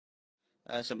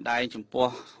សម្ដែងចំពោះ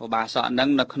ឧបាសកនឹង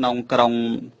នៅក្នុងក្រុង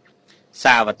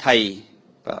សាវត្ថី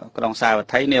ក្រុងសាវ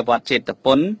ត្ថីនៃវត្តចេត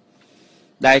ពុន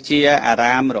ដែលជាអា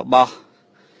រាមរបស់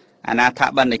អនាថ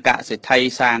បណ្ឌិកសិទ្ធិ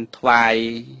សាងថ្វាយ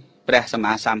ព្រះសម្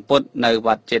មាសម្ពុទ្ធនៅវ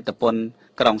ត្តចេតពុន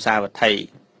ក្រុងសាវត្ថី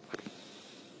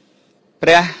ព្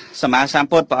រះសម្មាសម្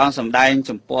ពុទ្ធព្រះអង្គសម្ដែង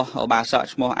ចំពោះឧបាសក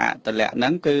ឈ្មោះអតលៈហ្នឹ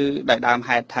ងគឺដោយដើម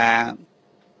ហេតុថា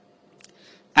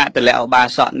អតលៈឧបា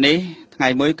សកនេះថ្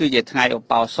ងៃមួយគឺជាថ្ងៃឧ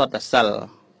បោសថសិល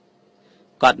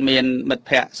គាត់មានមិត្ត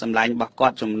ភ័ក្តិសម្លាញ់របស់គា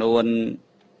ត់ចំនួន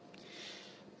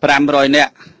500នា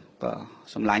ក់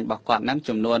សម្លាញ់របស់គាត់ហ្នឹង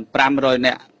ចំនួន500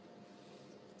នាក់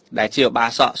ដែលជាឧបា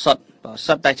សកសុទ្ធ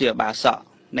សុទ្ធតែជាឧបាសក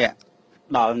អ្នក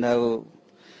ដល់នៅ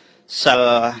សិល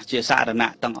ជាសារ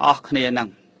ណៈទាំងអស់គ្នាហ្នឹង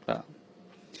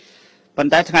ប៉ុ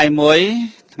ន្តែថ្ងៃមួយ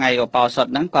ថ្ងៃឧបោសថ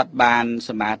ហ្នឹងគាត់បានស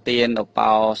មាទានឧ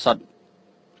បោសថ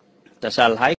ទៅសិ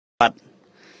លហើយគាត់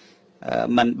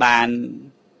មិនបាន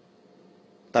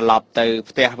ត្រឡប់ទៅ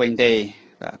ផ្ទះវិញទេ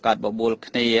គាត់បបួល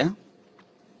គ្នា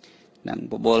នឹង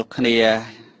បបួលគ្នា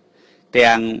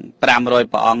ទាំង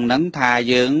500ព្រះអង្គហ្នឹងថា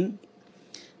យើង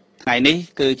ថ្ងៃនេះ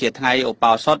គឺជាថ្ងៃឧ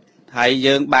បោសថហើយ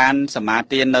យើងបានសមា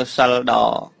ទាននៅសិលដ៏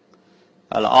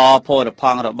ល្អផូរផ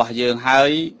ង់របស់យើងហើ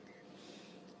យ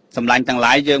សម្លាញ់ទាំង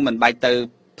ឡាយយើងមិនបាច់ទៅ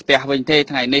ផ្ទះវិញទេ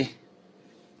ថ្ងៃនេះ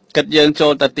គិតយើងចូ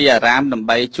លទៅទីអារាមដើម្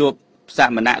បីជួបស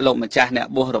មណៈលោកម្ចាស់អ្នក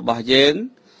បួសរបស់យើង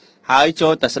ហើយចូ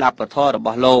លទៅស្ដាប់ពធរប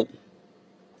ស់លោក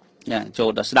ចូល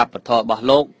ទៅស្ដាប់ពធរបស់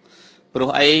លោកព្រោះ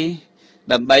អី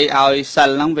ដើម្បីឲ្យសិល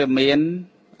ហ្នឹងវាមាន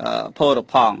ផូរ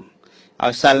ផង់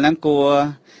ឲ្យសិលហ្នឹងគួរ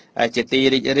ជាទី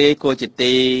រីករាយគួរជា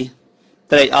ទី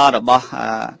ត្រេកអររបស់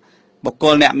បុគ្គ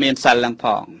លអ្នកមានសិលហ្នឹងផ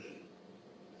ង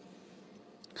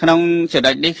ក្នុងចំ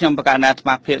ណុចនេះខ្ញុំប្រកាសអាត្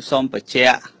មាភាពសូមបញ្ជា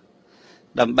ក់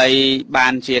ដើម្បីបា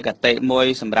នជាកតិមួយ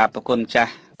សម្រាប់ប្រគុណចា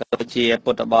ស់ក៏ដូចជា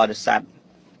ពុទ្ធបរិស័ទ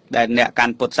ដែលអ្នកកា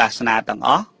ន់ពុទ្ធសាសនាទាំងអ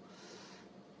ស់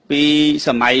ពីស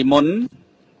ម័យមុន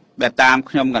ដែលតាម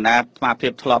ខ្ញុំកណាត់អាត្មាភា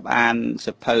ពធ្លាប់អាន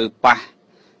សិភៅប៉ះ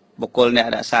បុគ្គលអ្នក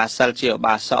រក្សាសិលជាឧ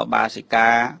បាសកឧបាសិកា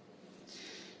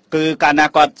គឺកាលណា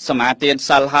គាត់សមាទាន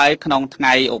សិលហើយក្នុងថ្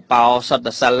ងៃឧបោសថ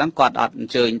សិលហ្នឹងគាត់អត់អ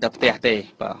ញ្ជើញទៅផ្ទះទេ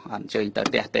បាទអត់អញ្ជើញទៅ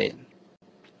ផ្ទះទេ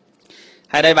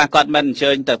ហើយដែរបានគាត់មិនអញ្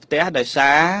ជើញទៅផ្ទះដោយ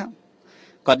សារ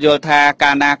គាត់យល់ថា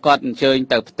កាលណាគាត់អញ្ជើញ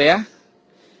ទៅផ្ទះ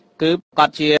គឺគា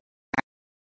ត់ជា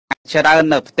ច្រើន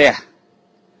នៅផ្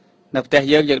ទះ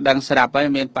យើងដឹងស្រាប់ហើយ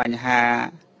មានបញ្ហា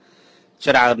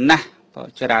ច្រើនណាស់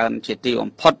ច្រើនជាទី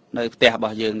បំផុតនៅផ្ទះរប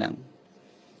ស់យើងហ្នឹង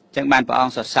អញ្ចឹងបានព្រះអ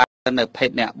ង្គសរសើរនៅភេទ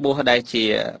អ្នកបួសដែលជា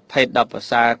ភេទដ៏ប្រ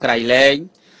សើរក្រៃលែង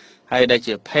ហើយដែល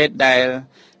ជាភេទដែល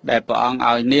ព្រះអង្គ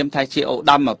ឲ្យនាមថាជាឧ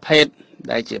ត្តមភេទ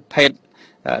ដែលជាភេទ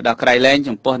ដ៏ក្រៃលែង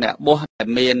ចំពោះអ្នកបួសដែល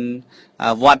មាន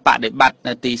វត្តបដិបត្តិ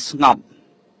នៅទីស្ងប់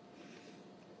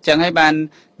ចឹងហើយបាន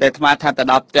ដែលអាត្មាថាទៅ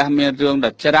ដល់ផ្ទះមានរឿង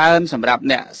ដ៏ច្រើនសម្រាប់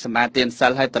អ្នកសមាទានសិ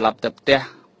លហើយត្រឡប់ទៅផ្ទះ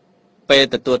ពេល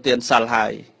ទទួលទានសិលហើ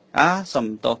យសំ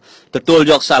ទោសទទួល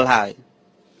យកសិលហើយ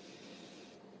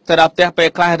ទៅដល់ផ្ទះពេល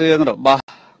ខ្លះរឿងរបស់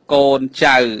កូន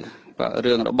ចៅ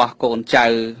រឿងរបស់កូនចៅ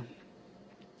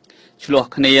ឆ្លោះ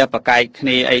គ្នាប្រកែកគ្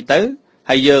នាអីទៅ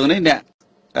ហើយយើងនេះអ្នក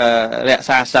រក្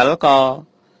សាសិលក៏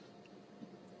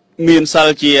មានសិល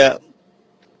ជា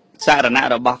សារណៈ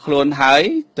របស់ខ្លួនហើយ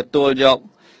ទទួលយក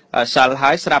សិលហើ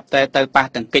យស្រាប់តែទៅប៉ះ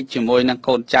ទង្គិចជាមួយនឹង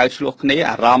កូនចៅឆ្លោះគ្នា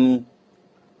អារម្មណ៍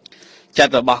ចិត្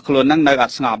តរបស់ខ្លួនហ្នឹងនៅអ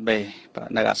ត់ស្ងប់ទេ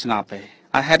នៅអត់ស្ងប់ទេ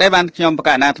ហើយហេតុអីបានខ្ញុំប្រ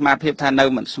កាសអាត្មាភាពថានៅ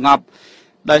មិនស្ងប់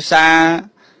ដោយសារ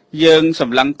យើងស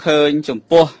ម្លឹងឃើញចំ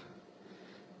ពោះ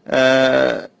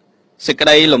សេចក្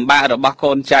តីលំបាករបស់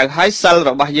កូនចៅហើយសិល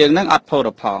របស់យើងហ្នឹងអត់ផូរ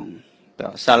ផង់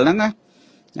សិលហ្នឹងណា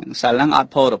សិលហ្នឹងអ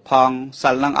ត់ផូរផង់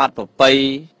សិលហ្នឹងអត់ប្រពៃ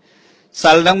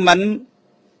សិលហ្នឹងមិន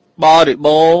បរិ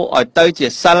បូរឲ្យទៅជា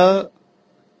សិល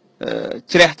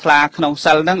ជ្រះថ្លាក្នុង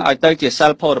សិលហ្នឹងឲ្យទៅជាសិ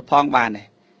លផូរផង់បានទេ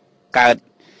កើត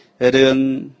រឿង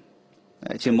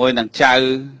ជាមួយនឹងចៅ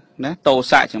ណាតោ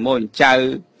សៈជាមួយនឹងចៅ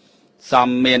សំ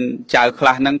មានចៅខ្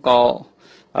លះហ្នឹងក៏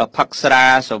ផឹកស្រា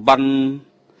សវឹង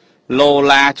លោ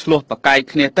ឡាឆ្លោះប្រកែក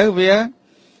គ្នាទៅវា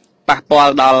ប៉ះពា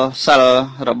ល់ដល់សិល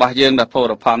របស់យើងដល់ផូ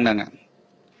រផង់ហ្នឹង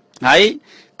ហើយ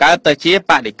កើតទៅជា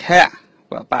បដិ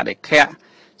ខៈ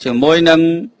ជាមួយនឹង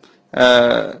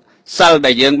សិល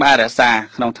ដែលយើងបានរក្សា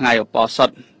ក្នុងថ្ងៃឧបោសថ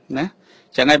ណា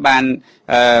ចឹងហើយបាន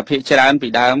ភាគច្រើនពី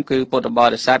ដើមគឺពុទ្ធប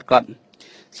រិស័ទគាត់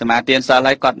សមាទានសិល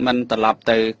ហើយគាត់មិនត្រឡប់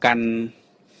ទៅកាន់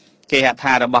គេហដ្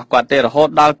ឋានរបស់គាត់ទេរហូត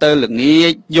ដល់ទៅល្ងា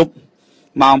ចយប់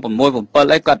ម៉ោង6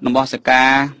 7អីគាត់នមស្កា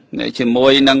រជាមួ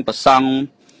យនឹងប្រសង់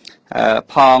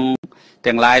ផង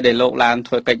ទាំងឡាយដែលលោកឡើង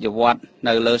ធ្វើកិច្ចវត្ត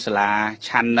នៅលើសាលា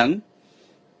ឆាន់ហ្នឹង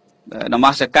នម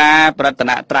ស្ការប្រត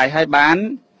នត្រ័យឲ្យបាន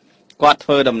គាត់ធ្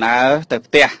វើដំណើរទៅ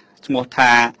ផ្ទះឈ្មោះ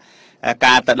ថា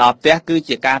ការទៅដល់ផ្ទះគឺ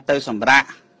ជាការទៅសម្រាក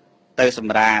ទៅស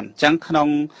ម្រានអញ្ចឹងក្នុង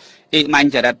អ៊ីម៉ាញ់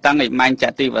ចរិតតឹងអ៊ីម៉ាញ់ច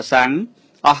តិវសੰ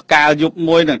អស់កាលយប់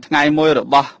មួយនិងថ្ងៃមួយរ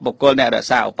បស់បុគ្គលអ្នករក្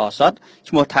សាឧបោសថ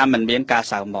ឈ្មោះថាមិនមានការ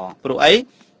សៅហ្មងព្រោះអី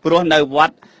ព្រោះនៅវ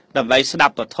ត្តដើម្បីស្ដា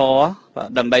ប់ពធ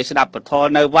ដើម្បីស្ដាប់ពធ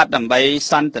នៅវត្តដើម្បី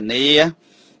សន្ទនា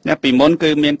ពីមុនគឺ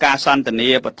មានការសន្ទនា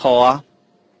ពធ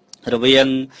រវាង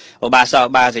ឧបាសក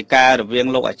ឧបាសិការវាង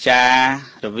លោកអាចារ្យ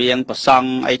រវាងប្រសង់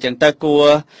អីចឹងទៅគួរ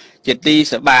ជាទី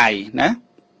សបាយណា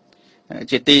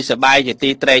ជាទីសបាយជាទី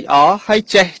ត្រេកអរហើយ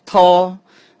ចេះធរ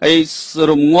ហើយ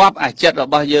រងាប់អាចិត្តរ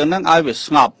បស់យើងនឹងឲ្យវា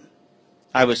ស្ងប់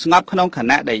ក្នុងខ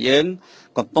ណៈដែលយើង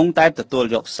កំពុងតែទទួល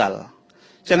យកសិល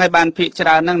អញ្ចឹងហើយបានភិកច្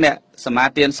រើនហ្នឹងអ្នកសមា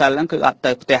ទានសិលហ្នឹងគឺអត់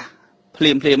ទៅផ្ទះភ្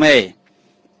លាមទេ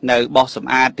នៅបោះសម្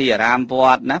អាតទីអារាមវ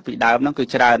ត្តណាពីដើមហ្នឹងគឺ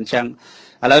ច្រើនអញ្ចឹង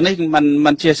ឥឡូវនេះ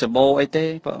มันជាសម្បូរអីទេ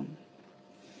បង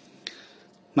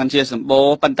มันជាសម្បូរ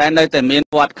ប៉ុន្តែនៅតែមាន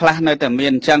វត្តខ្លះនៅតែមា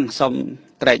នអញ្ចឹងសូម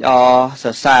ត្រេកអរស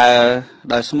រសើរ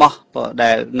ដោយស្មោះ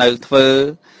ដែលនៅធ្វើ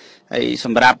ហើយស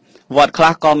ម្រាប់វត្តខ្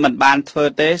លះក៏មិនបានធ្វើ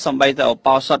ទេសំបីតែឧ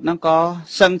បោសថហ្នឹងក៏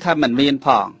សឹងថាមិនមានផ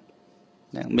ង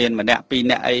មានម្នាក់ពីរ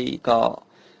នាក់អីក៏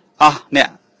អស់អ្នក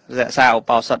រក្សាឧ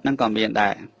បោសថហ្នឹងក៏មានដែ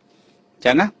រអញ្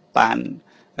ចឹងណាបាន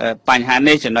បញ្ហា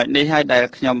នេះចំណុចនេះហើយដែល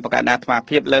ខ្ញុំប្រកាសអាត្មា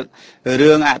ភាពលើក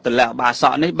រឿងអតលឧបាស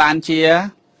កនេះបាន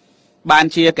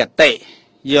ជាកតិ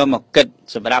យកមកគិត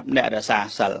សម្រាប់អ្នករក្សា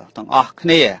សិលទាំងអស់គ្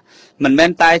នាមិនមែ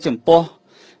នតែចំពោះ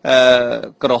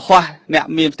ក្រហោះអ្នក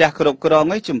មានផ្ទះគ្រប់គ្រង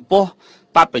ឯងចំពោះ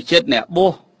បព្វជិតអ្នកបួ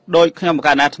សដោយខ្ញុំប្រ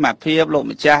កាសអាត្មាភាពលោក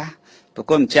ម្ចាស់ប្រ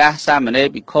គុណម្ចាស់សាមណេរ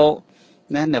ភិក្ខុ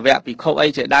ណានវៈភិក្ខុអី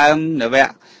ជាដើមនវៈ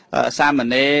សាម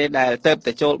ណេរដែលទៅ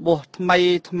តែចូលបួសថ្មី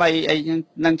អី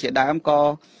ហ្នឹងជាដើមក៏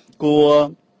គួរ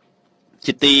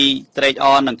ជាទីត្រេកអ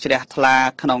រនិងជ្រះថ្លា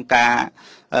ក្នុងការ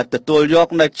ទទួលយក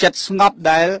នៅចិត្តស្ងប់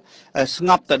ដែលស្ង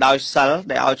ប់ទៅដោយសិល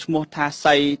ដែលឲ្យឈ្មោះថា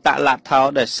សីតលថោ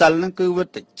ដែលសិលហ្នឹងគឺវិ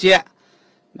តិចៈ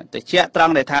ត្រ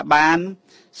ង់ដែលថាបាន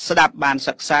ស្ដាប់បាន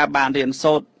សិក្សាបានរៀន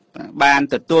សូត្របាន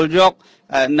ទទួលយក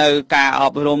នៅការអ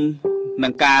ប់រំនិ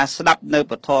ងការស្ដាប់នៅ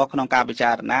ពធក្នុងការពិចា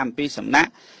រណាអំពីសំណាក់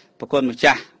ប្រគុណម្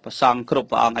ចាស់ព្រះសង្ឃគ្រប់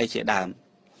ព្រះអង្គអីជាដើម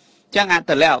អញ្ចឹងអ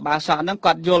តលឧបាសកហ្នឹង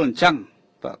គាត់យល់អញ្ចឹង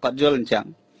គាត់យ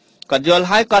ល់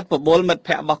ហើយគាត់ប្រមូលមិត្ត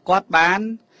ភ័ក្តិរបស់គាត់បាន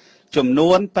ចំ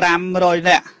នួន500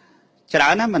នាក់ច្រើ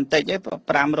នណាស់មិនតិចទេ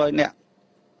500នាក់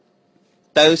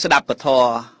ទៅស្ដាប់ពធ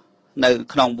នៅ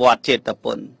ក្នុងវត្តចេត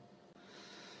ពុន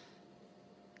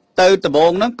ទៅដំប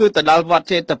ងហ្នឹងគឺទៅដល់វត្ត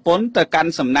ចេតពុនទៅកា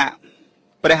ន់សំណាក់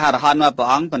ព្រះអរហន្តមួយព្រះ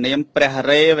អង្គព្រះនាមព្រះ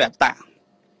រេវតៈ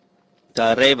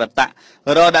រេវតៈ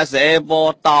រោដាក់សេវ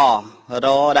ត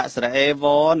រោដាក់ស្រេវ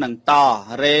និងត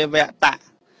រេវតៈ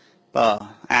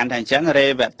អានថាអញ្ចឹងរេ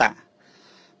វតៈ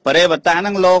ព្រះរេវតៈហ្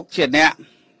នឹងលោកជាអ្នក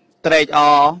ត្រេក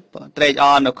អ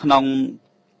រនៅក្នុង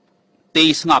ទី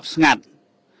ស្ងប់ស្ងាត់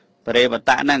ព្រះរេវ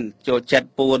តៈហ្នឹងចូលចិត្ត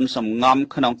ពួនសំងំ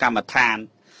ក្នុងកម្មដ្ឋាន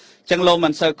អញ្ចឹងលោកមិ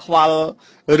នសូវខ្វល់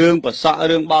រឿងប្រសក់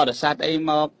រឿងបរិស័ទអី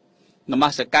មកនម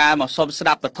ស្ការមកសុំស្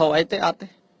ដាប់ពធអីទេអត់ទេ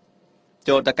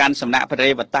ចូលទៅកាន់សំណាក់ព្រះរេ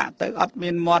វតៈទៅអត់មា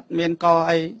នមាត់មានក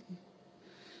អី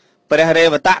ព្រះរេ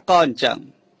វតៈក៏អញ្ចឹង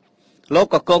លោក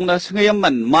ក៏គង់នៅស្ងៀម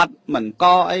មិនមាត់មិនក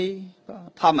អី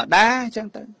ធម្មតាអញ្ចឹង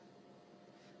ទៅ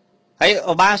ហើយ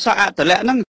ឧបាសកអតលៈហ្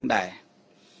នឹងដែរ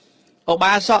ឧ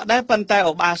បាសកដែរប៉ុន្តែ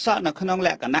ឧបាសកនៅក្នុងល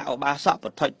ក្ខណៈឧបាសកពុ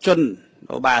ទ្ធជន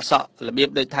ឧបាសករបៀប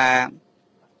ដូចថា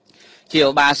ជា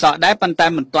ឧបាសកដែរប៉ុន្តែ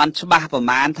មិនទាន់ច្បាស់ប្រ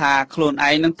មាណថាខ្លួនឯ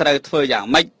ងនឹងត្រូវធ្វើយ៉ាង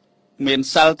ម៉េចមាន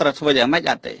សិលត្រូវធ្វើយ៉ាងម៉េច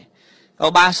អត់ទេឧ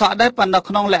បាសកដែរប៉ុន្តែ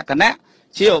ក្នុងលក្ខណៈ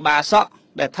ជាឧបាសក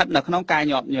ដែលស្ថិតនៅក្នុងការ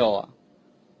ញាប់ញ័រ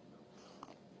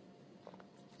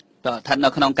ស្ថិតនៅ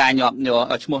ក្នុងការញាប់ញ័រ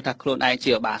ឲ្យឈ្មោះថាខ្លួនឯង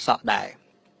ជាឧបាសកដែរ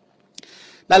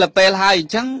ដល់ពេលហើយអ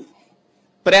ញ្ចឹង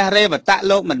ព្រះរេវតៈ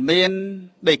លោកមិនមាន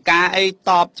ដោយការអីត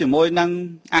បជាមួយនឹង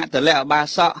អតលឧបា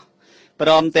សកព្រ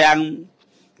មទាំង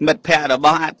មិត្តភ័ក្តិរប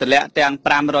ស់អតលៈទាំង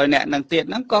500នាក់នឹងទៀត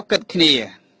ហ្នឹងក៏គិតគ្នា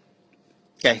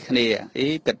កេះគ្នា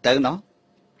គិតទៅណោះ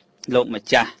លោកម្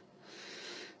ចាស់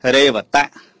រេវតៈ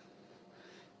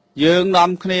យើងនាំ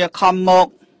គ្នាខំមក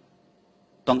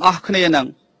ទាំងអស់គ្នានឹង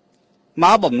ម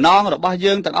កបំណងរបស់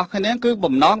យើងទាំងអស់គ្នាគឺ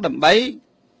បំណងដើម្បី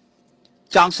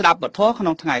ចង់ស្ដាប់ពធក្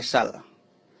នុងថ្ងៃសិល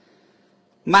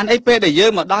មិនអីពេលដែលយើ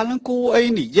ងមកដល់ហ្នឹងគួរអី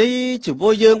និយាយជាមួ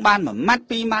យយើងបានមួយម៉ាត់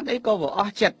ពីរម៉ាត់អីក៏វាអ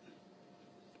ស់ចិត្ត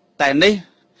តែនេះ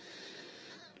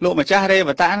លោកម្ចាស់រេវ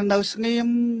តៈនៅស្ងៀម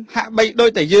ហាក់បីដូច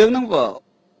តែយើងហ្នឹង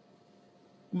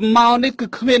មកនេះគឺ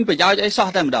គ្មានប្រយោជន៍អីសោះ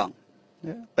តែម្ដង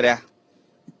ព្រះ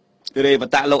រេវ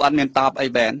តៈលោកអត់មានតបអី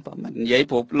បែនមិននិយាយ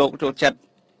ព្រោះលោកចូលចិត្ត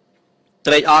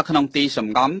ត្រេកអរក្នុងទីសំ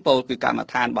ងំពោលគឺកម្ម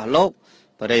ដ្ឋានរបស់លោក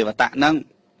ព្រះរេវតៈហ្នឹង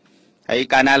ហើយ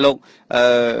កាលណាលោក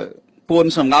ពួន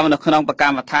សំងំនៅក្នុងប្រក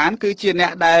ម្មដ្ឋានគឺជាអ្ន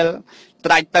កដែល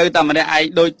ត្រាច់ទៅតែម្នាក់ឯង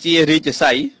ដូចជារាជ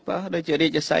សីបាទដូចជារា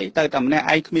ជសីទៅតែម្នាក់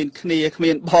ឯងគ្មានគ្នាគ្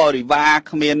មានបរិវារ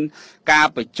គ្មានការ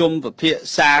ប្រជុំពិភាក្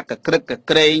សាកក្រឹកក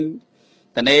ក្រែង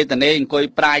តនេអង្គុយ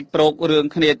ប្រាជ្ញប្រោករឿង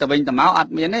គ្នាទៅវិញទៅមកអ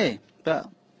ត់មានទេបាទ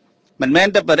មិនមែន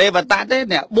តែបរិវត្តទេ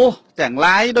អ្នកបួសទាំង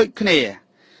ឡាយដូចគ្នា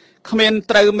គ្មាន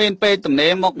ត្រូវមានពេលទំនេ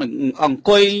រមកអង្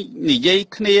គុយនិយាយ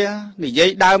គ្នានិយាយ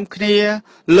ដើមគ្នា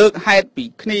លើកហេតុពី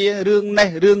គ្នារឿងនេះ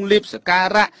រឿងលៀបសកា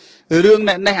រៈរឿង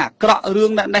នេះអាក្រក់រឿ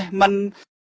ងនេះមិន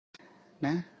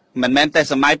ណាមិនមែនតែ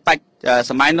សម័យ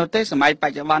នោះទេសម័យប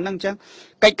ច្ចុប្បន្នហ្នឹងអញ្ចឹង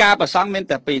កិច្ចការប្រសង់មាន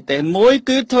តែពីរទេមួយ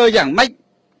គឺធ្វើយ៉ាងម៉េច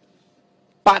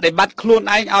បដិបត្តិខ្លួន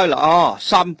ឯងឲ្យល្អ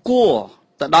សមគួរ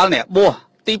ទៅដល់អ្នកបួស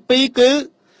ទី2គឺ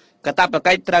កតប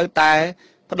កិច្ចត្រូវតែ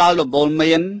ផ្ដល់លំបូល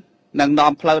មាននិង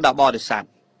នាំផ្លូវដល់បរិស័ទ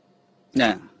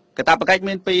ណាកតបកិច្ច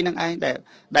មានពីរហ្នឹងឯង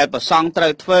ដែលប្រសង់ត្រូ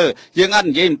វធ្វើយើងអត់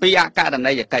និយាយអំពីអកត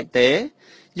ន័យកិច្ចទេ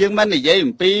យើងមិននិយាយ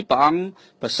អំពីព្រះអង្គ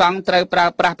ប្រសង់ត្រូវប្រើ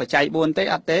ប្រាស់បច្ច័យ4ទេ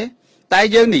អត់ទេតែ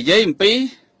យើងនិយាយអំពី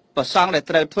ប្រសង់ដែល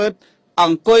ត្រូវធ្វើអ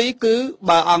ង្គុយគឺ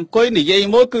បើអង្គុយនិយាយ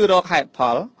មួយគឺរកហេតុផ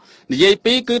លនិយាយ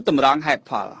ពីរគឺតម្រង់ហេតុ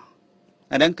ផល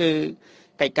អាហ្នឹងគឺ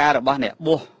កិច្ចការរបស់អ្នក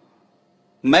បួស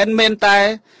មិនមែនតែ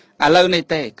ឥឡូវនេះ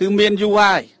ទេគឺមានយូរ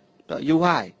ហើយ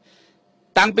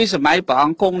តាំងពីសម័យព្រះអ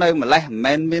ង្គគង់នៅម្លេះមិន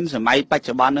មែនមានសម័យបច្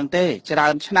ចុប្បន្នហ្នឹងទេច្រើ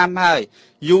នឆ្នាំហើយ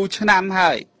យូរឆ្នាំ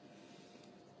ហើយ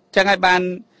ចឹងហើយបាន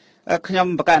ខ្ញុំ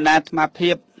បកណ្ដាអាត្មា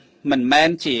ភាពមិនមែន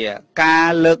ជាការ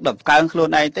លើកតម្កើងខ្លួ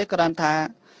នឯងទេគ្រាន់ថា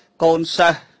កូនសិ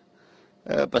ស្ស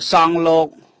ប្រសង់លោក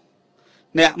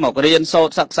អ្នកមករៀនសូ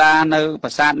ត្រសិក្សានៅប្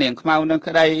រាសាទនាងខ្មៅនឹង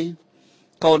ក្តី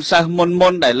កូនសិស្សមុ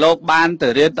នដែលលោកបានទៅ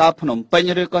រៀនដល់ភ្នំពេញ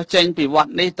ឬក៏ចេញពីវត្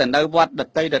តនេះទៅនៅវត្តដ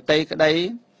តីក្តី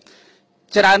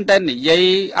ច្រើនតែនិយាយ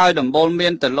ឲ្យដំបូលមា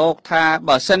នទៅលោកថា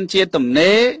បើសិនជាទំ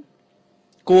នេរ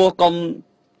គួរកុំ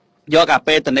យកអា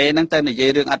ពេតនេហ្នឹងទៅនិយាយ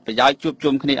រឿងអត្ថប្រយោជន៍ជួប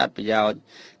ជុំគ្នាអត្ថប្រយោជន៍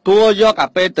គួរយកអា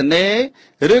ពេតនេ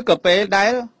ឬក៏ពេលដែ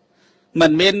លមិ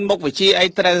នមានមុខវិជ្ជាអី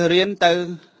ត្រូវរៀនទៅ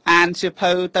អានសៀវ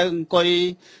ភៅទៅអង្គុយ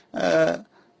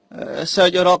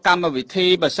search រកកម្មវិធី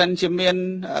បើសិនជាមាន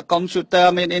កុំព្យូទ័រ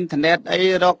មានអ៊ីនធឺណិតអី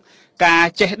រកការ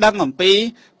ចេះដឹងអំពី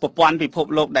ប្រព័ន្ធពិភព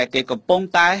លោកដែលគេកំពុង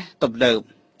តែទំនើប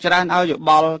ច្រើនឲ្យយោប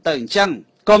ល់ទៅអញ្ចឹង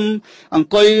កុំអង្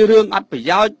គុយរឿងអត់ប្រ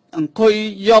យោជន៍អង្គុយ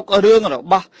យករឿងរ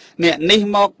បស់អ្នកនេះ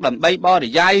មកដើម្បីបរិ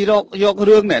យាយយក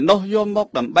រឿងអ្នកនោះយកមក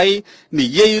ដើម្បីនិ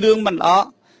យាយរឿងមិនល្អ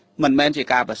មិនមែនជា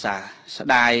ការប្រសើរស្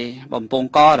ដាយបំពង់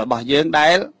ករបស់យើងដែ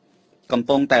លកំ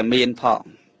ពុងតែមានផង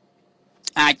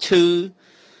អាចឈឺ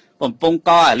បំពង់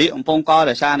កអាលិបំពង់ក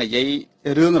ដោយសារនិយាយ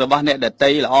រឿងរបស់អ្នកដ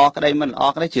តីល្អក្តីមិនល្អ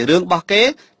ក្តីជារឿងរបស់គេ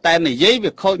តែនិយាយ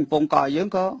វាខូចបំពង់កយើង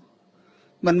ក៏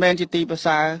មិនមែនជាទីប្រ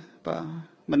សើរបាទ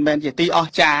មិនមែនជាទីអ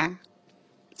ស្ចារ្យ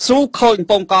ស៊ូខូចបំ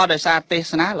ពង់កដោយសារទេ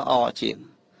សនាល្អជាង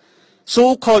ស៊ូ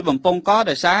ខូចបំពង់ក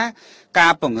ដោយសារកា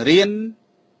របង្រៀន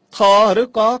ធម៌ឬ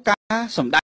ក៏ការស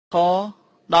ម្ដែងធម៌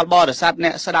ដល់បរិស័ទអ្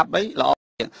នកស្ដាប់អីល្អ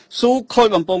ជាងស៊ូខូច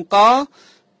បំពង់ក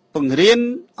បង្រៀន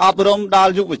អប់រំដ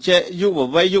ល់យុវ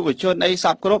វ័យយុវជនអីស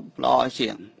ពគ្រប់ល្អជា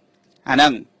ងអាហ្នឹ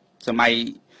ងសម័យ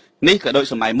នេះក៏ដូច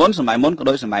សម័យមុនក៏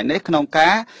ដូចសម័យនេះក្នុងកា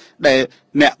រដែល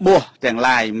អ្នកបួសទាំង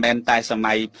ឡាយមិនមែនតែស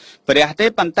ម័យព្រះទេ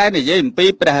ប៉ុន្តែនិយាយអំពី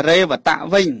ព្រះរេវតៈ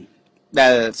វិញដែ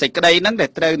លសេចក្តីហ្នឹងដែល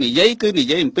ត្រូវនិយាយគឺនិ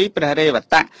យាយអំពីព្រះរេវ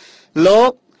តៈលោ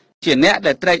កជាអ្នក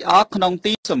ដែលត្រេកអរក្នុង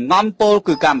ទីសំងំពោល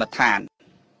គឺកម្មដ្ឋាន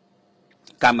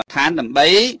ដើម្បី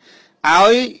ឲ្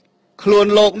យខ្លួន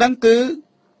លោកហ្នឹងគឺ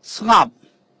ស្ងប់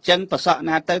ចឹងប្រសក់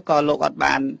ណាទៅក៏លោកអត់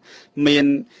បានមាន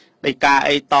ដីកា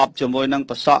អីតបជាមួយនឹង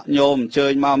ប្រសក់ញោមអញ្ជើ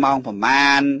ញមកម៉ោងប្រមា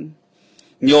ណ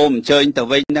ញោមអញ្ជើញទៅ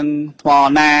វិញនឹងថ្ម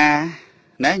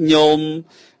ណាញោម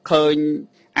ឃើញ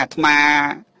អាត្មា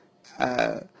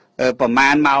ប្រមា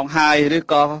ណម៉ោងហើយឬ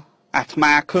ក៏អាត្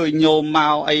មាឃើញញោមម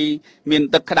កអីមាន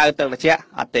ទឹកក្តៅទឹកត្រជាក់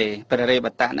អត់ទេព្រះរេប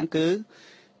តៈហ្នឹងគឺ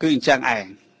អញ្ចឹងឯង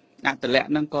អត្តលក្ខ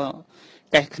ហ្នឹងក៏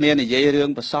កេះគ្នានិយាយរឿង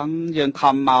ប្រសង់យើង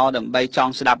ខំមកដើម្បីច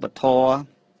ង់ស្ដាប់ពធ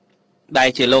ដែល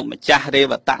ជាលោកម្ចាស់រេ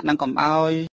វតៈហ្នឹងកុំឲ្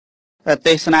យ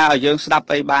ទេសនាឲ្យយើងស្ដាប់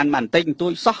អីបានបន្តិចបន្តួ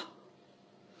ចសោះ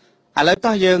ឥឡូវ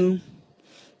តោះយើង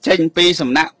ចេញពីសំ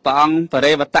ណាក់ព្រះអង្គប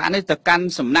រិវតៈនេះទៅកាន់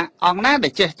សំណាក់អង្គណាដែ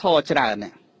លចេះធម៌ច្រើន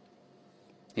នេះ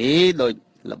ដូច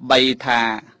ល្បីថា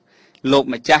លោក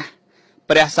ម្ចាស់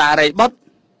ព្រះសារីបុត្រ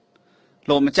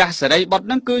លោកម្ចាស់សារីបុត្រ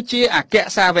ហ្នឹងគឺជាអគ្គ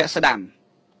សាវកស្ដាំ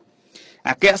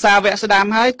អគ្គសាវកស្ដាំ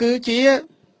ហើយគឺជា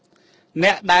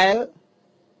អ្នកដែ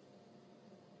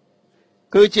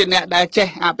លចេះ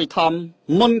អភិធម្ម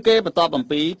មុនគេបន្ទាប់អំ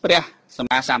ពីព្រះសម្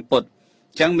មាសម្ពុទ្ធ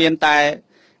អញ្ចឹងមានតែ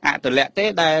អតុលៈទេ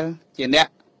ដែលជាអ្នក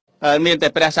មានតែ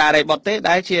ព្រះសារីបុត្រទេ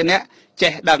ដែលជាអ្នក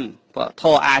ចេះដឹងធ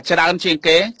ម៌អាច្រើនជាង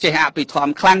គេចេះអភិធម្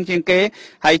មខ្លាំងជាងគេ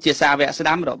ហើយជាសាវកស្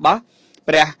ដាំរបស់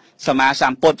ព្រះសម្មាស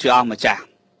ម្ពុទ្ធជាអង្គម្ចាស់អ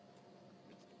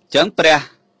ញ្ចឹងព្រះ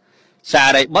សា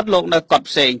រីបុត្រលោកនៅកុដិ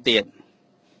ផ្សេងទៀត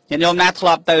ញាតិញោមណាធ្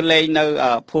លាប់ទៅលេងនៅ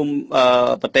ភូមិ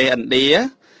ប្រទេសឥណ្ឌា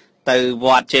ទៅវ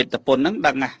ត្តចេតពុនហ្នឹង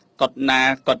ដឹងណាកុដណា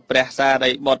កុដព្រះសា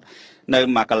រីបុត្រនៅ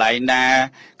មួយកន្លែង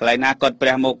ណាកុដព្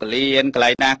រះមុគលានកន្លែ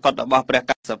ងណាកុដរបស់ព្រះ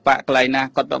កស្សបៈកន្លែងណា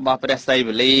កុដរបស់ព្រះសីវ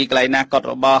លីកន្លែងណាកុដ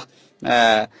របស់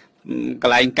ក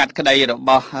ន្លែងកាត់ក្តីរប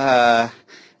ស់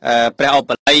ព្រះឧ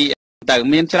បល័យទៅ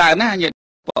មានច្រើនណាញាតិ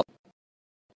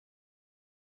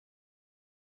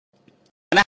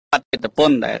បតិតពុ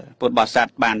នដែលពុទ្ធបរិស័ទ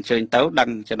បានជើញទៅដឹង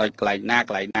ចំណុចកន្លែងណាអ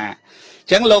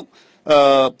ញ្ចឹងលោក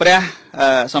ព្រះ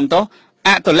សំទោសអ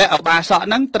តុលៈឧបាសក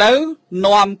ហ្នឹងត្រូវ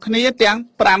នាំគ្នាទាំង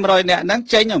500នាក់ហ្នឹង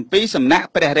ចេញអំពីសំណាក់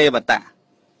ព្រះរេវតៈ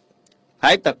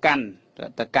ហើយទៅ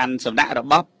កាន់សំណាក់រ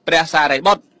បស់ព្រះសារី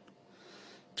បុត្រ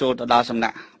ចូលទៅដល់សំណា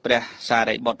ក់ព្រះសា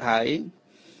រីបុត្រហើយ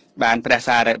បានព្រះ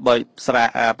សារីបុ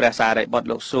ត្រ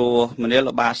លោកសួរមនាល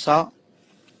ឧបាសក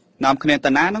នាំគ្នា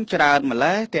តាណានឹងច្រើនម្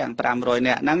ល៉េះទាំង500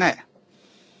នាក់ហ្នឹងឯង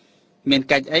មាន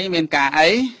កិច្ចអីមានការអី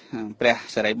ព្រះ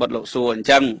សារីបុត្រលោកសួរអញ្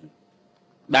ចឹង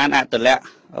បានអតុលៈ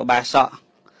ឧបាសក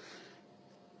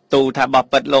ទូថាប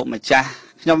បិទ្ធលោកម្ចាស់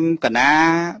ខ្ញុំកណា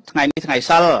ថ្ងៃនេះថ្ងៃ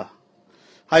សិល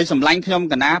ហើយសម្លាញ់ខ្ញុំ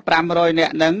កណា500នា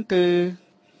ក់ហ្នឹងគឺ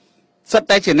សិត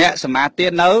តែជាអ្នកសមាទា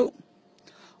ននៅ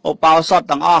ឧបោសថ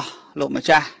ទាំងអស់លោកម្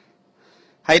ចាស់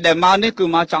ហើយដែលមកនេះគឺ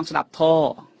មកចង់ស្ដាប់ធ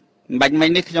ម៌បាញ់មិញ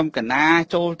នេះខ្ញុំកណា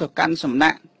ចូលទៅកាន់សំណា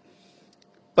ក់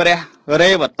ព្រះ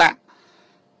រេវតៈ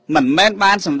មិនមែន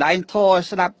បានសម្ដែងធម៌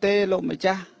ស្ដាប់ទេលោកម្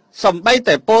ចាស់សំបី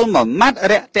តែពលមួយម៉ាត់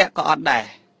រយៈតៈក៏អត់ដែរ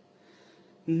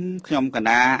ខ្ញុំក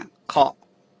ណាខ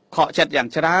កចិត្តយ៉ាង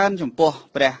ច្រើនចំពោះ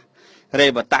ព្រះរេ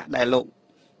វតៈដែលលោក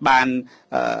បាន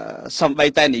សំបី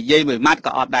តែនិយាយមួយម៉ាត់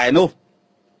ក៏អត់ដែរនោះ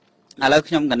ឥឡូវ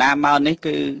ខ្ញុំកណាមកនេះ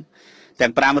គឺទាំ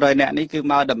ង500នាក់នេះគឺ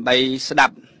មកដើម្បីស្ដា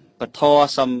ប់ពធ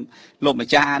សូមលោកម្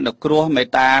ចាស់អនុគ្រោះមេ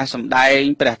ត្តាសម្ដែង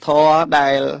ព្រះធម៌ដែ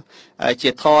លជា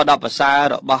ធម៌ដ៏ប្រសើរ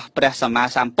របស់ព្រះសម្មា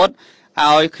សម្ពុទ្ធ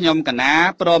ឲ្យខ្ញុំកណា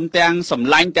ព្រមទាំងសម្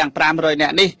លាញ់ទាំង500នា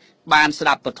ក់នេះបានស្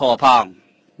ដាប់ពធផង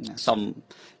សូម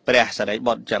ព្រះសារី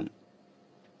បុត្រអញ្ចឹង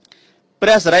ព្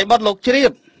រះសារីបុត្រលោកជ្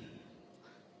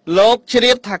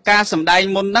រាបថាការសម្ដែង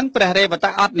មុនហ្នឹងព្រះរេវ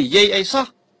តៈអត់និយាយអីសោះ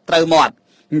ត្រូវមាត់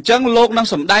អញ្ចឹងលោកនឹង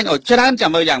សម្ដែងឲ្យច្រើន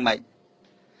ចាំមើលយ៉ាងម៉េច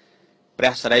ព្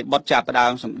រះសារីបុត្រចាប់ផ្ដើ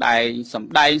មសម្ដែង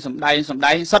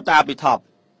សិតតែអភិធម្ម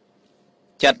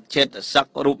ចិត្តចេតសិក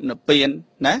រូបនិព្វាន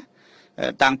ណា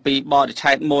តាំងពីបរិ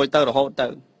ឆេទ1ទៅរហូតទៅ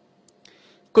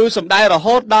គឺសម្ដែងរ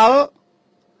ហូតដល់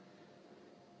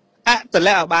អតុ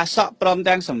លៈឧបាសកព្រម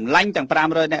ទាំងសម្លាញ់ទាំង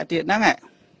500នាក់ទៀតហ្នឹង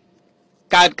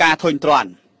កើតការធុញទ្រាន់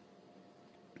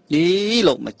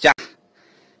លោកម្ចាស់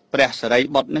ព្រះសារី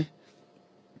បុត្រនេះ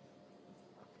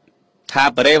ថា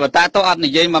បរិវតាទៅអត់និ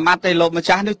យាយមួយម៉ាត់ទេលោកម្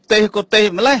ចាស់នេះទេសក៏ទេ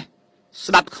ម្លេះ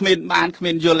ស្ដាប់គ្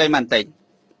មានយល់អីមិនតិច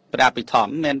ព្រះអភិធម្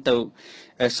មមិនទៅ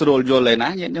ស្រួលយល់ទេណា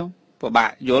ញាតិញោមពិបាក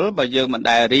យល់បើយើងមិន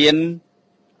ដែលរៀន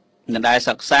មិនដែល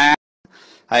សិក្សា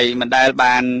ហើយមិនដែល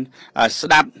បានស្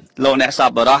ដាប់លោកអ្នកស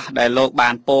ប្បុរសដែលលោកបា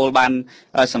នពោលបាន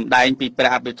សម្ដែងពីព្រះ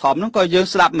អភិធម្មនោះក៏យើង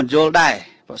ស្ដាប់មិនយល់ដែរ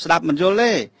ព្រោះស្ដាប់មិនយល់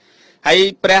ទេហើយ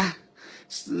ព្រះ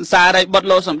សារីបុត្រ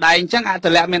លោកសម្ដែងអញ្ចឹងអតុ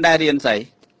លៈមានដែលរៀនស្អី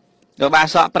ឧបា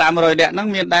សក500នាក់ហ្នឹង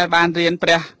មានដែលបានរៀនព្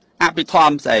រះអភិធ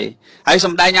ម្មស្អីហើយស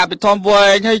ម្ដែងអភិធម្មវែ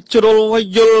ងហើយជ្រុលហើយ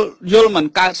យល់មិន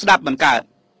កើតស្ដាប់មិនកើត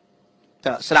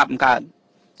ស្ដាប់មិនកើត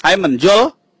ហើយមិនយល់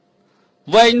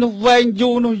វែងនោះវែងយូ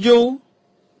រនោះយូរ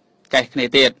កេះគ្នា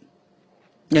ទៀត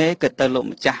គិតទៅលោក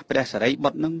ម្ចាស់ព្រះសារីបុ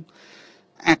ត្រហ្នឹង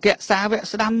អគ្គសាវក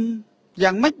ស្ដាំ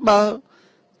យ៉ាងម៉េចបើ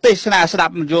ទេសនាស្ដា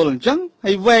ប់មិនយល់អញ្ចឹង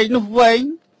ហើយវែងនោះវែង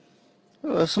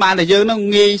ស្មានតែយើងនឹង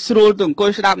ងាយស្រួលទៅអង្គុយ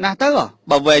ស្ដាប់ណាស់ទៅ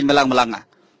បើវែងម្លឹង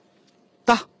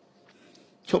តោះ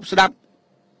ឈប់ស្ដាប់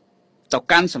ទៅ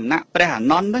កាន់សំណាក់ព្រះអា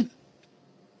នន្ទវិញ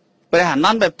ព្រះអាន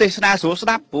ន្ទបែបទេសនាស្រួលស្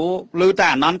ដាប់ព្រោះឮតែ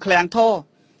អានន្ទឃ្លាំងធោ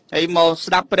ហើយមក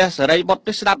ស្ដាប់ព្រះសារីបុត្រ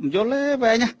ទៅស្ដាប់មិនយល់ទេ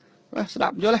វែងណាស្ដា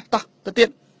ប់យល់ទេតោះទៅទៀត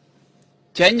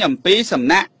ចេញអំពីសំ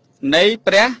ណាក់នៃ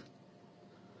ព្រះ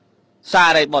សា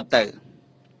រីបុត្រ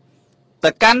ទៅ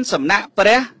កាន់សំណាក់ព្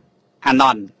រះអាន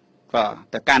ន្ទ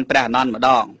ទៅកាន់ព្រះអានន្ទម្ដ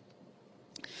ង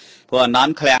ព្រោះអាន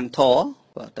ន្ទឃ្លាំងធរ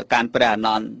ទៅកាន់ព្រះអាន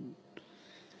ន្ទ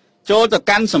ចូលទៅ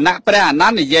កាន់សំណាក់ព្រះអាន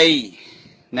ន្ទនិយាយ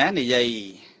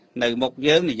នៅមុខ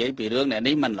យើងនិយាយពីរឿងអ្នក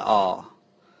នេះមិនល្អ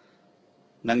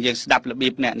នឹងយើងស្ដាប់របៀ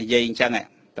បអ្នកនិយាយអញ្ចឹង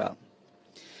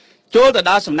ចូលទៅ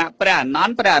ដល់សំណាក់ព្រះអាន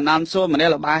ន្ទសួរមនា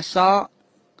លឧបា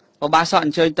សកអ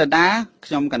ញ្ជើញទៅណា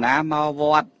ខ្ញុំកណាមកវ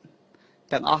ត្ត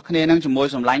ទាំងអស់គ្នានឹងជាមួយ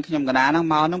សម្លាញ់ខ្ញុំកណានឹង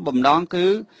មកនឹងបំណងគឺ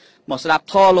មកស្ដាប់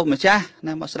ធម៌លោកម្ចាស់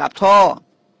ណាមកស្ដាប់ធម៌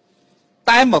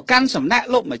តែមកកាន់សំណាក់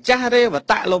លោកម្ចាស់រេវ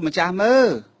តៈលោកម្ចាស់មើល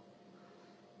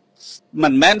មិ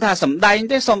នមែនថាសំដែង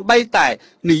ទេសំបីតែ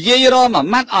និយាយរមួយ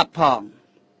ម៉ាត់អត់ផង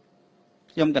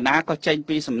ខ្ញុំកណាក៏ចេញ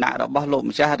ពីសំណាក់របស់លោក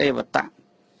ម្ចាស់រេវតៈ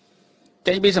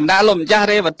ចេញពីសំណាក់លោកម្ចាស់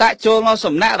រេវតៈចូលមក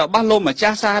សំណាក់របស់លោកម្ចា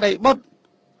ស់សារីបុត្រ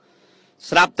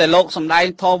ស្រាប់តែលោកសំដែង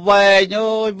ធម៌វែង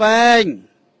អើយវែង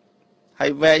ហើ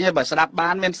យវែងហើយបើស្ដាប់បា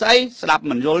នមានស្អីស្ដាប់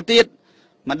មិនយល់ទៀត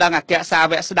មិនដឹងអគ្គសា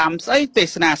វកស្ដាំស្អីទេ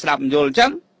សនាស្ដាប់មិនយល់អញ្ចឹ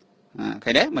ងឃើ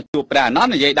ញទេមកជួបព្រះអានន្ទ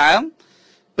និយាយដើម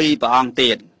ពីព្រះអង្គ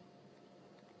ទៀត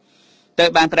ទៅ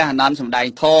បានព្រះអានន្ទសំដែង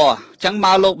ធម៌អញ្ចឹងម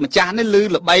កលោកម្ចាស់នេះឮ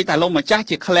ល្បីថាលោកម្ចាស់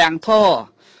ជាឃ្លាំងធម៌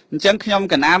អញ្ចឹងខ្ញុំ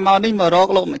កណាមកនេះមករក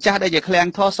លោកម្ចាស់ដែលជាឃ្លាំង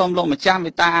ធម៌សូមលោកម្ចាស់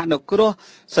មេត្តាអនុគ្រោះ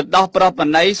សដោះប្រព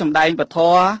ណីសំដែងពធ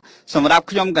សម្រាប់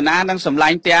ខ្ញុំកណានឹងសម្លា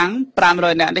ញ់ទាំង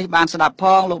500នាក់នេះបានស្ដាប់ផ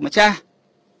ងលោកម្ចាស់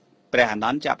ព្រះអាន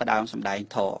ន្ទចាប់ផ្ដើមសំដែង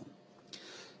ធម៌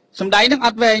សំដែងនឹងអ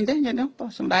ត់វែងទេញាតិញោម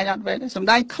សំដែងអត់វែងទេសំ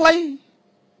ដែងខ្លី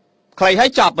ហើយ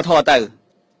ចប់ពធទៅ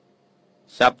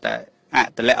ស្រាប់តែអ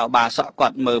តលៈអបាសកគា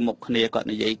ត់មើលមុខគ្នាគាត់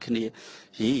និយាយគ្នា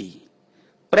យី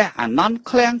ព្រះអានន្ទ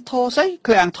ឃ្លាំងធរស្អី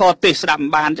ឃ្លាំងធរទេសស្ដាប់មិ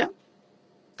នបានអញ្ចឹង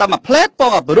តែមកផ្លែតព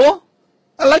ងអព្រោះ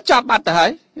ឥឡូវចាប់បាត់ទៅហើ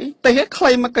យទេសខ្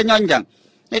លីមកកញ្ញអញ្ចឹង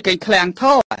នេះគេឃ្លាំងធ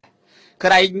រ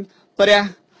ក្រែងព្រះ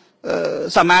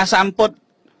សម្មាសម្ពុទ្ធ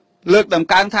លើកដំ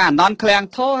កើងថាអានន្ទឃ្លាំង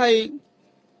ធរហើយ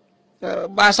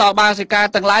បាសកបាសិកា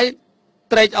ទាំងឡាយ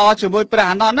ត្រេកអរជាមួយព្រះ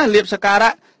អានន្ទណាលៀបសក្កា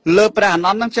រៈលើព្រះអាន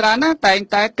ន្ទនឹងច្រើនណាស់តែង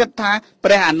តែគិតថាព្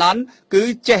រះអានន្ទគឺ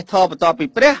ចេះធម៌បន្ទាប់ពី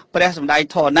ព្រះសម្ដែង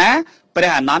ធម៌ណាព្រះ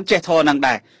អានន្ទចេះធម៌នឹង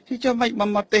ដែរទីចុះមិន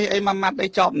មកទេសអីមួយម៉ាត់អី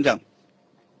ចប់អញ្ចឹង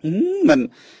មិន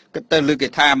គិតទៅលើគេ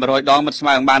ថា100ដងមិនស្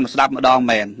មើបានស្ដាប់ម្ដង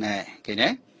មែនណែឃើញទេ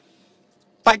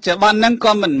បច្ចុប្បន្នហ្នឹង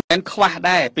ក៏មិនមែនខ្វះ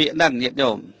ដែរពាក្យហ្នឹងញាតិ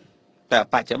ញោមតែ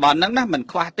បច្ចុប្បន្នហ្នឹងណាមិន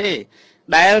ខ្វះទេ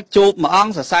ដែលជួបមួយអង្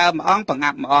គសរសើរមួយអង្គបង្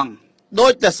អាប់មួយអង្គដូ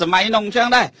ចតែសម័យនោះអញ្ចឹង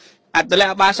ដែរអត្តលៈ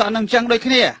បាសកនឹងអញ្ចឹងដូច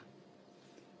គ្នា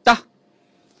តោះ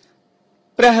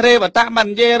ព្រះរេវតៈបាន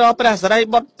និយាយរកព្រះសរិ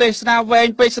បុត្រទេសនាវែង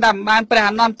ពេកស្ដាប់បានព្រះ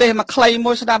អានន្ទទេសមកខ្លី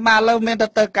មួយស្ដាប់មកឥឡូវមាន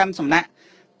ទៅកាន់សំណាក់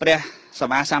ព្រះស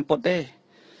ម្មាសម្ពុទ្ធទេឥ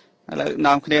ឡូវ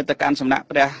នាំគ្នាទៅកាន់សំណាក់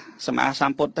ព្រះសម្មាស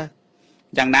ម្ពុទ្ធទៅ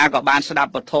យ៉ាងណាក៏បានស្ដា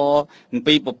ប់ពធអំ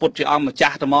ពីពុទ្ធជាអង្គម្ចា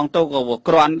ស់ត្មងទៅក៏វា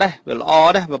ក្រាន់ដែរវាល្អ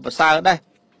ដែរវាប្រសើរដែរ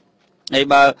ហើយ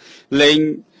បើលេង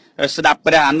ស្ដាប់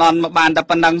ព្រះអានន្ទមកបានតែ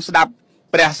ប៉ុណ្ណឹងស្ដាប់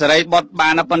ព្រះសរិបុត្របា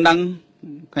នតែប៉ុណ្ណឹង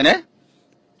ឃើញទេ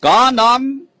ក៏នាំ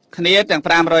គ្នាទាំង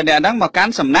500នាក់ហ្នឹងមកកា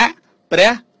ន់សំណាក់ព្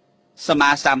រះសម្មា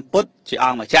សម្ពុទ្ធជាអ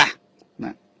ង្គម្ចាស់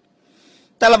ណា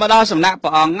តែមកដល់សំណាក់ព្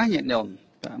រះអង្គញាតិញោម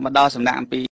មកដល់សំណាក់អំ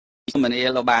ពីមនា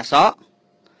លឧបាសក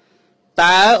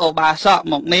តើឧបាសក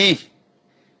មកនេះ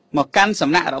មកកាន់សំ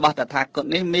ណាក់របស់តថាគត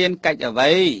នេះមានកិច្ចអ្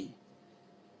វី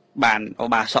បានឧ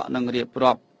បាសកនឹងរៀប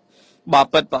រាប់ប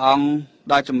បិទ្ធព្រះអង្គ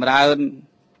ដល់ចម្រើន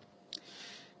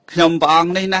ខ្ញុំព្រះអង្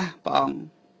គនេះណាព្រះអង្គ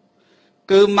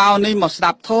គឺមកនេះមកស្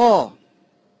ដាប់ធម៌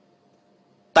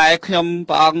តែខ្ញុំ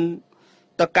ព្រះអង្គ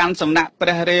ទៅកាន់សំណាក់ព្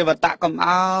រះរេវតៈកុំ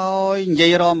អោយនិយា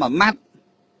យរមមួយម៉ាត់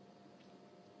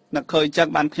នឹកឃើញចឹង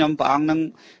បានខ្ញុំព្រះអង្គនឹង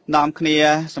នាំគ្នា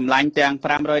សម្លាញ់ទាំង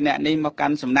500នាក់នេះមកកា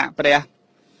ន់សំណាក់ព្រះ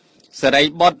សរិ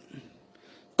បុត្រ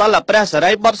តលព្រះស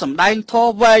រិបុត្រសម្ដែងធ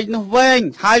ម៌វែងនោះវែង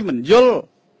ហើយមិនយល់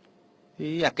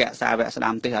អគ្គសាវកស្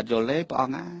ដាំទេសអត់យល់ទេព្រះអ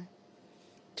ង្គ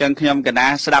ចឹងខ្ញុំកណា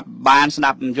ស្ដាប់បានស្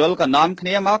ដាប់មិនយល់ក៏នាំគ្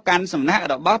នាមកកាន់សំណាក់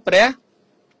របស់ព្រះ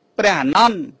អាន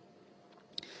ន្ទ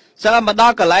ស្រាប់មកដ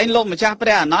ល់កន្លែងលោកម្ចាស់ព្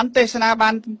រះអានន្ទទេសនាបា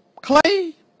នខ្លី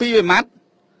ពីវិមត្ត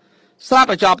ស្រាប់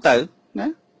តែចប់ទៅណា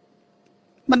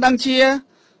មិនដឹងជា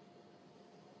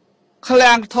ឃ្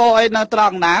លាំងធរអីនៅត្រ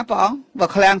ង់ណាព្រះអង្គបើ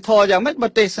ឃ្លាំងធរយ៉ាងម៉េចបើ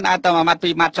ទេសនាតែមួយម៉ាត់ពី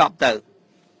រម៉ាត់ចប់ទៅ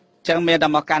ចឹងមានតែ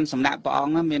មកកាន់សំណាក់ព្រះអ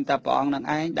ង្គមានតែព្រះអង្គនឹង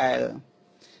ឯងដែល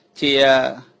ជា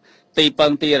ទីពឹ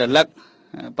ងទីរលឹក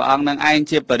ព្រះអង្គនឹងឯង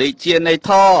ជាបរិជានៃ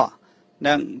ធរ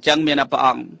នឹងចឹងមានតែព្រះអ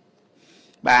ង្គ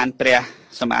បានព្រះ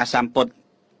សម្មាសម្ពុទ្ធ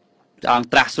ព្រះអង្គ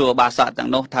ត្រាស់សួរបាសកទាំង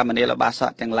នោះថាមនាលបាស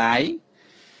កទាំងឡាយ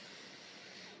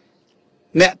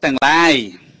អ្នកទាំងឡាយ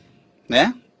ណា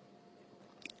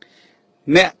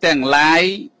អ្នកទាំងឡាយ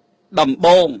ដំប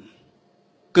ង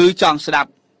គឺចង់ស្ដា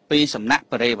ប់ពីសំណាក់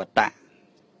ពរិវតៈ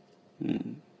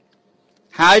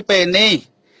ហើយពេលនេះ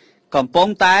កំពុង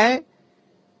តែ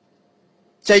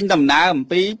ចេញដំណើរអំ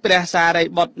ពីព្រះសារី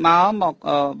បុត្រមក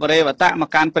ពរិវតៈមក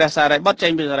កាន់ព្រះសារីបុត្រចេ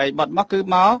ញពីសារីបុត្រមកគឺ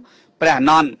មកព្រះអា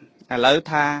នន្ទឥឡូវ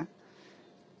ថា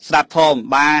ស្ដាប់ធម៌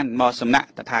បានមកសំណាក់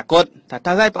តថាគតថា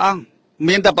ទៅហើយព្រះអង្គ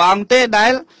មានតែព្រះអង្គទេដែ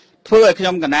លធ្វើឲ្យខ្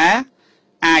ញុំកណា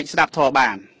អាចស្ដាប់ធម៌បា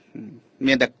ន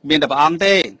មានតែព្រះអង្គ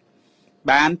ទេ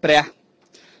បានព្រះ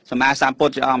សម្មាសម្ពុទ្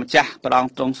ធជាអង្គម្ចាស់ព្រះអង្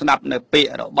គទ្រង់ស្ដាប់នៅពាក្យ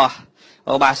របស់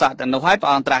ឧបាសកទាំងនោះហើយព្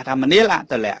រះអង្គត្រាស់ថាមនាលអ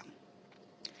តលៈ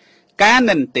ការ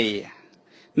និន្ទា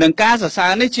នឹងការសរសើ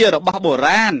រនេះជារបស់បុ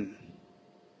រាណ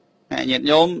ញាតិ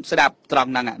ញោមស្ដាប់ត្រង់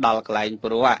ហ្នឹងដល់កន្លែងព្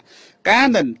រោះការ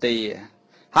និន្ទា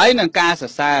ហើយនឹងការស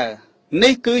រសើរ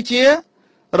នេះគឺជា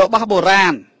របស់បុរា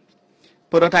ណ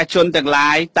ព្រោះថាជនទាំង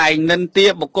ឡាយតែងនិន្ទា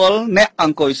បុគ្គលអ្នកអ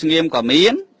ង្គុយស្ងៀមក៏មា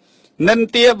ននិន្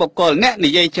ទាបុគ្គលអ្នកនិ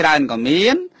យាយច្រើនក៏មា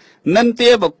ននិន្ទា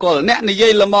បុគ្គលអ្នកនិយា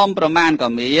យល្មមប្រមាណក៏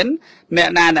មានអ្នក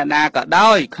ណាក៏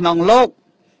ដោយក្នុងលោក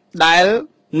ដែល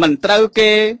មិនត្រូវ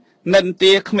គេនិន្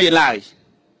ទាគ្មានឡើយ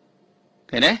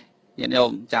ឃើញទេញាតិញោ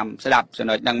មចាំស្ដាប់ចំ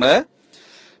ណុចហ្នឹងមើល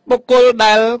បុគ្គល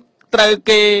ដែលត្រូវ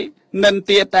គេនិន្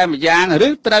ទាតែម្យ៉ាងឬ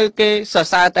ត្រូវគេសរ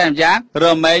សើរតែម្យ៉ាងរ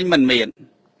មែងមិនមាន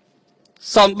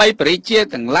សំបីបរិជា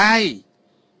ទាំងឡាយ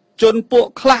ជនពួក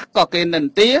ខ្លះក៏គេនិ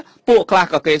ន្ទាពួកខ្លះ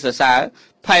ក៏គេសរសើរ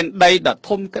ផែនដីដ៏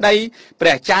ធំក្តីព្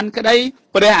រះច័ន្ទក្តី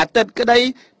ព្រះអាទិត្យក្តី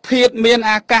ធាតុមាន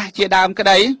អាកាសជាដើមក្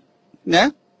តីណា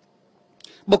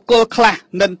បុគ្គលខ្លះ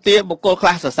និន្ទាបុគ្គលខ្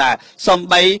លះសរសើរសំ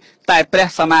បីតែព្រះ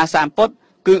សម្មាសម្ពុទ្ធ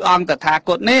គឺអង្គតថា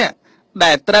គតនេះ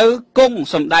ដែលត្រូវគង់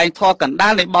សម្ដែងធម៌កណ្ដា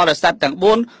លនៃបរិស័ទទាំង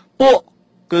4ពួ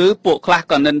កខ្លះ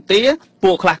ក៏និន្ទា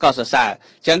ពួកខ្លះក៏សរសើរ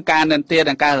អញ្ចឹងការនិន្ទា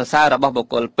និងការសរសើររបស់បុ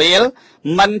គ្គលពេល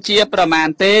មិនជាប្រមាណ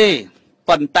ទេ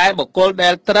ប៉ុន្តែបុគ្គលដែ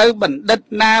លត្រូវបណ្ឌិត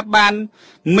ណាបាន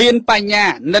មានបញ្ញា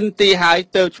និន្ទាហើយ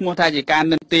ទៅឈ្មោះថាជាការ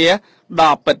និន្ទា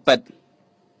ដ៏ពិត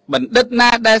បណ្ឌិតណា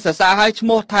ដែលសរសើរហើយឈ្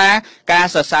មោះថាការ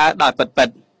សរសើរដោយពិត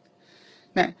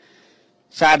ណា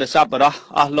សាធុសពរោះ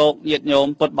អស់លោកញាតិញោម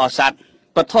ពុទ្ធបរិស័ទ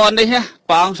ពធនេះ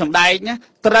ព្រះអង្គសម្ដែង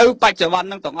ត្រូវបច្ចុប្បន្ន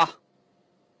នឹងទាំងអស់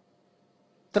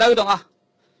ត្រូវទាំងអស់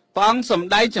ព្រះអង្គសម្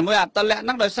ដែងជាមួយអត្តលក្ខហ្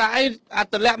នឹងដោយសារអីអ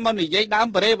ត្តលក្ខមិននិយាយដើម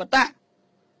បរិបតៈ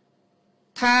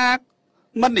ថា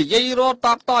មិននិយាយរត់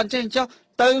តអញ្ចឹងចុះ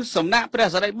ទៅសំណាក់ព្រះ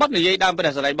សារីបុត្រនិយាយដើមព្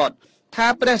រះសារីបុត្រថា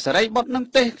ព្រះសារីបុត្រនឹង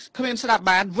ទេគ្មានស្ដាប់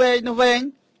បានវែងនោះវែង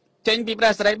ចេញពីព្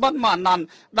រះសារីបុត្រមកអនន្ត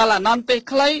ដល់អនន្តទេ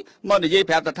ខ្លីមកនិយាយ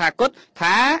ប្រាប់តថាគត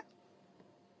ថា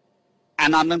អ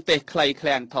នន្តនឹងទេខ្លីឃ្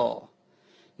លាំងធរ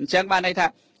អញ្ចឹងបានន័យថា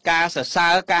ការសរសើ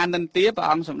រការនិន្ទាព្រះ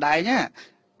អង្គសម្ដែង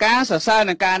ការសរសើរ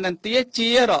និងការនិន្ទាជា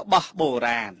របស់បុ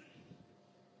រាណ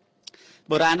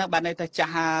ហ្នឹងបានន័យថាចា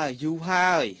ស់ហើយយូរ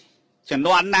ហើយជំ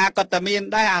នាន់ណាក៏តែមាន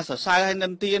ដែរអាសរសើរហើយនិ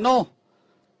ន្ទានោះ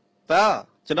បើ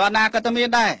ជំនាន់ណាក៏តែមាន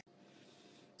ដែរ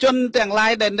ជនទាំងឡា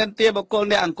យដែលនិន្ទាបុគ្គល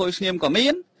អ្នកអង្គុយស្ងៀមក៏មា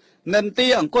ននិន្ទា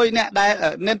អង្គុយអ្នកដែល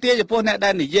និន្ទាចំពោះអ្នកដែ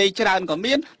លនិយាយច្រើនក៏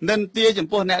មាននិន្ទាចំ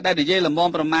ពោះអ្នកដែលនិយាយល្មម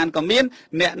ប្រមាណក៏មាន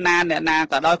អ្នកណា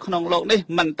ក៏ដោយក្នុងโลกនេះ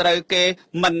មិនត្រូវគេ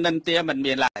មិននិន្ទាមិន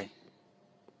មានឡើយ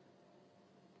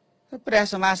ព្រះ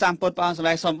សម្មាសម្ពុទ្ធព្រះអង្គសម្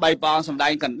ដែងសំបីព្រះអង្គសម្ដែ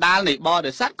ងកណ្ដាលនៃប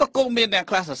រិស័ទក៏គង់មានអ្នក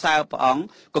ខ្លះសរសើរព្រះអង្គ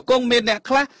ក៏គង់មានអ្នក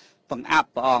ខ្លះបង្អាប់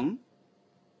ព្រះអង្គ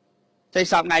តែ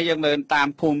សពថ្ងៃយើងមើលតាម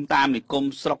ភូមិតាមនិគម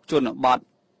ស្រុកជនបទ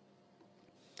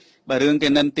បើរឿងគេ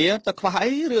និន្ទាទៅខ្វះអី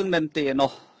រឿងនិន្ទា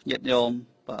នោះញាតិញោម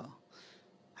បាទ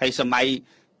ហើយសម័យ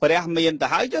ព្រះមានទៅ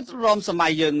ហើយទៅរំសម័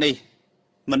យយើងនេះ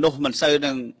មនុស្សមិនសូវ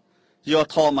នឹងយក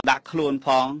ធម៌មកដាក់ខ្លួនផ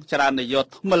ងច្រើនតែយក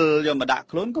ថ្មិលយកមកដាក់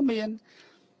ខ្លួនក៏មាន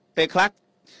ពេលខ្លះ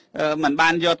មិនបា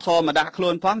នយកធម៌មកដាក់ខ្លួ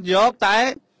នផងយកតែ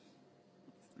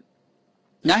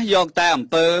អំ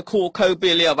ពើខួខើ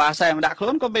ពាលាអាវាសែមកដាក់ខ្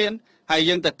លួនក៏មានហើយ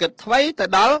យើងទៅគិតថ្មីទៅ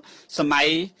ដល់សម័យ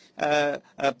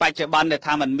បច្ចុប្បន្នដែល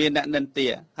ថាมันមានអ្នកនិន្ទា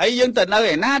ហើយយើងទៅនៅ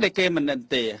ឯណាដែលគេមិននិន្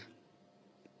ទា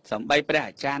សំបីព្រះ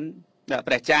អាចារ្យ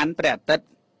ព្រះច័ន្ទព្រះអាទិត្យ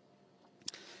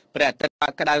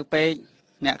ក្តៅពេក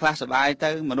អ្នកខ្លះសบาย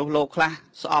ទៅមនុស្សលោកខ្លះ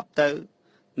ស្អប់ទៅ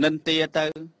និន្ទាទៅ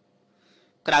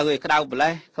ក្តៅឯក្តៅម្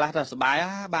លេះខ្លះទៅសบาย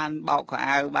បានបោកខោ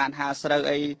អាវបានហាលស្រូវ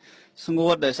អីស្ងួ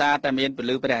តដោយសារតែមានព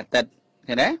លឺព្រះអាទិត្យ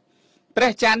ឃើញទេព្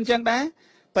រះច័ន្ទចឹងដែរ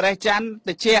ព្រះច័ន្ទ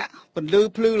តិចពលឺ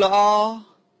ភ្លឺល្អ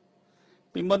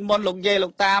ពីមុនលោកយាយលោ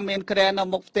កតាមានក្រែនៅ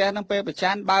មុខផ្ទះហ្នឹងពេលព្រះ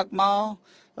ច័ន្ទបើកមក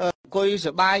អង្គុយស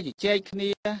บายជជែកគ្នា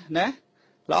ណា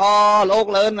ល្អលោក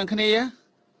លឿននឹងគ្នា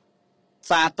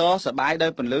សាទរសบายដោ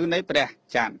យពលឺនៃព្រះ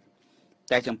ច័ន្ទ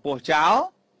តែចំពោះចោល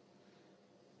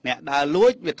អ្នកដើរលួ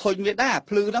ចវាធុញវាដែរ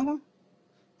ភ្លឺហ្នឹង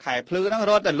ខែភ្លឺហ្នឹង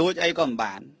រត់តែលួចអីក៏មិន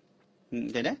បាន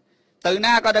ឃើញទេទៅ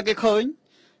ណាក៏តែគេឃើញ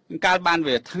កាលបាន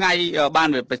វាថ្ងៃបាន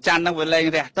វាប្រច័នហ្នឹងវាលែង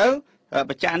រះទៅ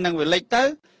ប្រច័នហ្នឹងវាលិចទៅ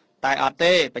តែអត់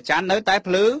ទេប្រច័ននៅតែ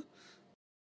ភ្លឺ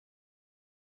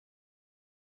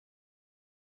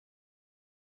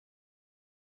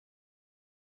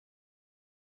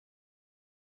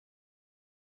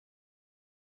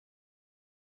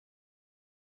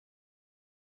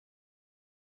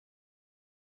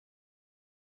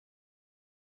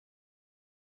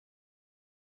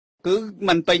គឺ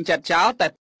មិនពេញចិត្តចោលតែ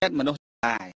ចិត្តមនុស្ស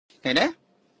ដែរឃើញទេ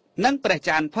នឹងព្រះ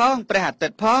ច័ន្ទផងព្រះអាទិ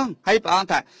ត្យផងហើយព្រះអង្គ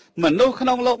ថាមនុស្សក្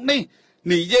នុងโลกនេះ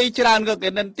និយាយច្រើនក៏គេ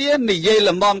និន្ទានិយាយ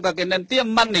ល្មមក៏គេនិន្ទា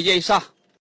មិននិយាយសោះ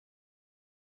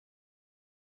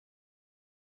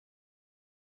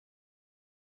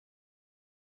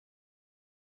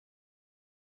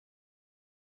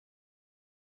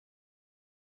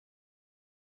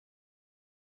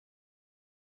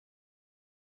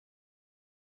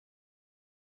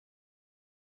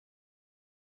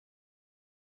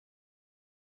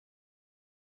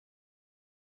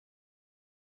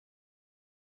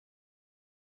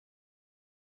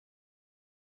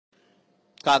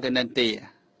ក៏គេនិន្ទាឥ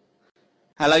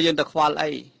ឡូវយើងទៅខ្វល់អី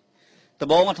ដំ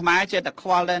បងអាត្មាចេះតែខ្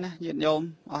វល់ដែរណាញាតិញោម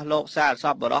អស់លោកសារស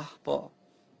ពបរោះពួក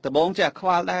ដំបងចេះខ្វ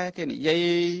ល់ដែរគេនិយាយ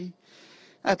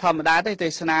ធម្មតាទេទេ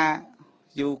សនា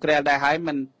យូរក្រែលដែរហើយ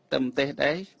មិនទៅទេស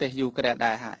អីទេសយូរក្រែល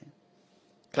ដែរហើយ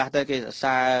ខ្លះទៅគេសរ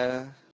សើរ